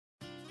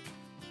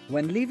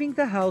When leaving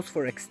the house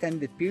for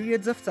extended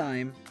periods of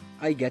time,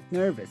 I get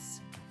nervous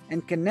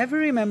and can never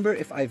remember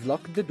if I've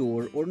locked the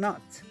door or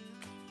not.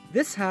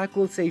 This hack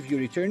will save you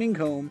returning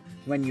home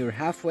when you're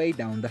halfway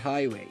down the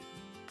highway.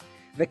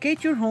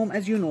 Vacate your home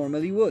as you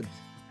normally would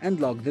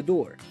and lock the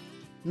door.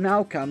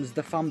 Now comes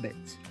the fun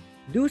bit.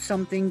 Do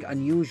something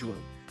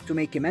unusual to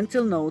make a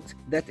mental note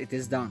that it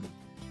is done.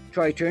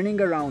 Try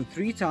turning around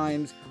 3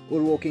 times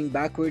or walking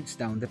backwards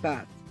down the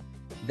path.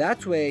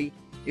 That way,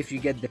 if you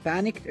get the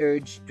panicked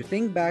urge to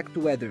think back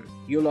to whether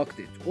you locked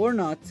it or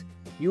not,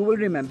 you will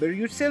remember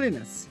your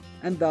silliness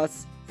and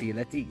thus feel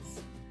at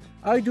ease.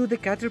 I do the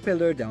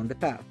caterpillar down the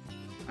path.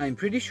 I'm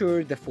pretty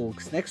sure the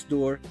folks next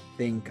door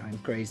think I'm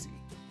crazy.